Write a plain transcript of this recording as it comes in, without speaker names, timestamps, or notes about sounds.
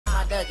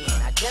Dougie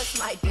and I just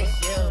might dish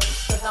you.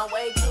 Cause I'm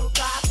way too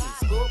cocky.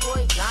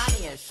 Schoolboy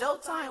Johnny and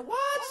Showtime,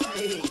 watch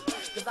me.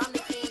 Cause I'm the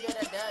king of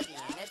the Dougie.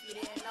 And if you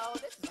didn't know,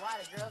 this is why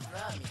the girls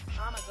love me.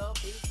 I'ma go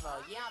peaceful,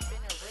 yeah, I'm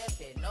finna rip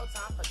it. No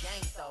time for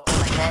gang, so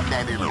my cat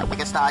daddy, we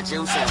can start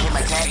juicing. Hit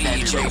my cat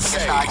daddy, we can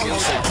start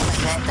juicing. Hit my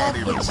cat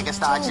daddy, we can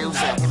start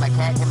juicing. Hit my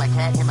cat, hit my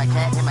cat, hit my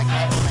cat, hit my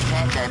cat, hit my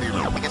cat daddy,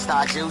 we can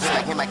start juicing.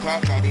 Like hit my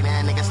cat daddy,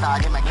 then nigga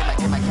start hit my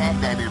cat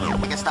daddy,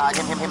 we can start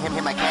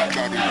hit my cat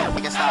daddy,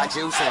 we can start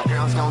juicing.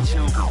 Girls gon'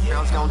 chew,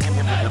 girls gon' hit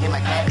my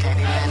cat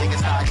daddy, then nigga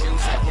start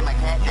juicing. Hit my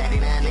cat daddy,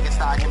 then nigga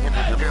start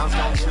girls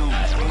gon' chew.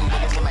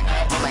 Niggas hit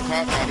my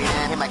cat daddy,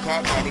 then hit my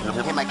cat daddy,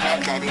 hit my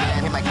cat daddy,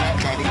 then hit my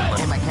cat daddy,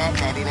 hit my cat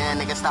daddy, then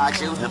nigga start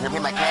juicing.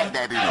 Hit my cat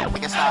daddy,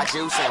 nigga start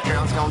juicing.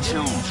 Girls gon'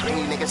 chew,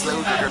 niggas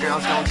lose,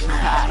 girls gon' chew.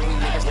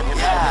 Niggas hit my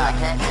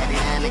cat daddy,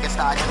 then nigga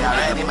start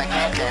juicing. Hit my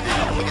cat daddy,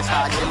 nigga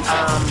start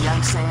juicing.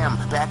 Young Sam,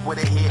 back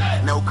with a hit.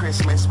 No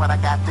Christmas, but I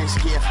got this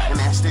gift, and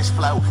that's this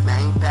flow. Now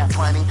ain't that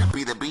funny?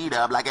 Be the beat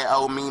up like it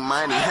owe me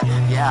money.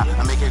 Yeah,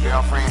 I make your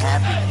girlfriend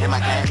happy. Hit my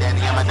cat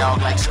daddy, I'm a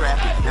dog like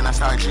Scrappy. Then I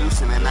start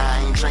juicing and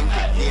I ain't drinking.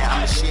 Yeah,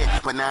 I'm the shit,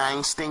 but now I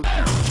ain't stinking.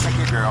 Take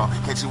it, girl,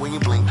 catch you when you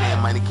blinking.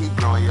 Money keep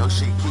growing, your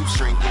shit keep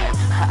shrinking.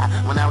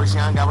 When I was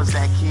young, I was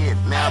that kid.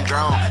 Now I'm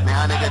grown,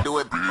 now a nigga do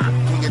it.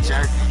 King of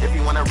jerk. If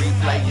you wanna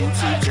replay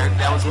YouTube jerk,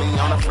 that was me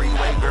on the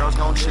freeway. Girls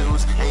gon'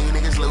 choose, and you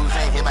niggas lose.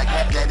 Ain't hit my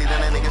cat daddy,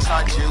 then a nigga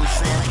start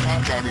juicing.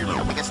 Cat daddy,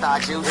 nigga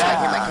start juicing.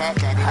 Hit my cat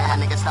daddy, then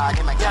a nigga start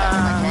hit my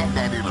cat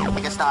daddy.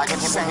 Nigga start hit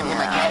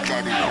my cat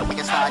daddy.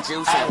 Nigga start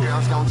juicing.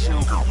 Girls gon' chew,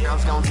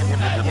 girls gon'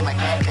 hit my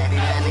cat daddy,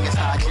 then a nigga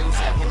start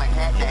juicing. Hit my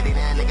cat daddy,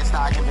 then a nigga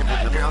start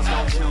girls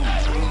gon' chew.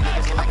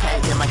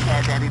 Hit my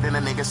cat daddy, then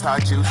a nigga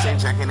start juicing.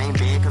 Jerking ain't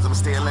big, cause I'm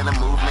still in the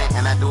movement,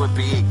 and I do it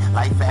big,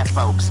 like fat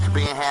folks.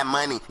 Being had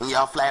money, and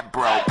y'all flat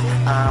broke.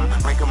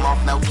 Break them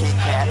off, no Kit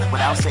Kat,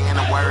 without saying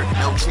a word,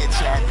 no chit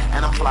chat.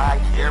 And I'm fly,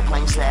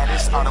 airplane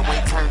status, all the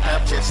way turned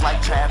up, just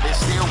like Travis.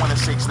 Still wanna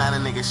 6'9" a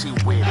nigga, she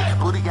with it.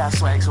 Booty got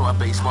swag, so a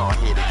baseball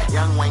hit it.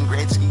 Young Wayne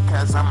Gretzky,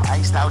 cause I'm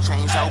iced out,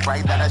 chain so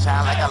bright that I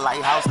shine like a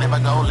lighthouse. Never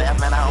go left,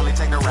 man, I only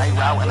take the right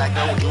route, and I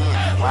go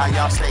in while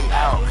y'all stay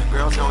out.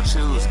 Girls gon'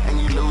 choose, and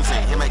you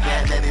losing. Hit my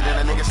cat daddy,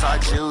 then a nigga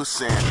start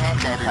juicing. Cat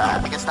daddy,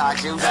 nigga start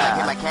juicing.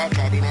 Hit my cat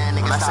daddy, then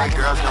nigga start. When I say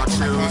girls gon'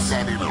 choose,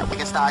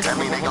 nigga start. That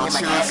mean they gon'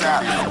 choose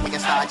out. Nigga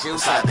start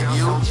juicing. Either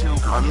you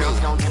or me.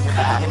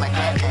 Hit my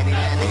cat daddy,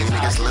 then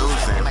niggas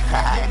losing. Hit my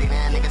cat daddy,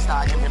 then nigga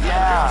start.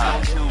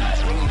 Yeah.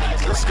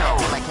 Let's go.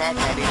 Hit my cat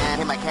daddy, then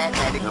hit my cat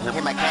daddy.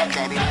 Hit my cat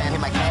daddy, then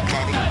hit my cat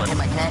daddy. Hit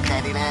my cat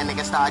daddy, then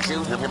nigga start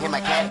juicing. Hit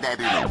my cat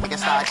daddy, nigga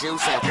start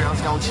juicing.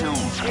 Girls gon'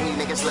 choose.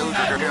 Niggas lose.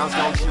 Girls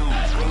gon' choose.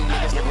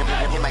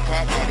 Niggas hit my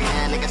cat daddy,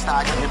 then nigga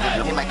start.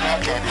 Hit my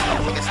cat daddy,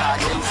 nigga start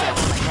juicing.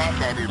 Hit my cat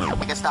daddy,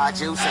 nigga start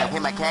juicing.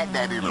 Hit my cat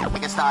daddy,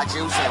 nigga start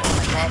juicing. Hit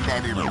my cat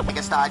daddy,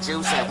 nigga start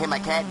juicing. Hit my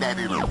cat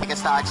daddy, nigga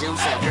start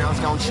juicing. Girls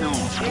gon'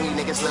 choose.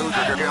 Niggas lose.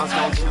 Girls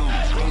gon' choose.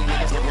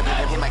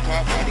 Niggas hit my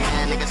cat daddy,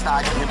 then nigga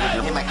start.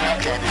 Hit my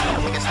cat daddy,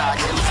 nigga start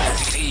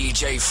juicing.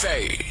 DJ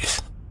Face.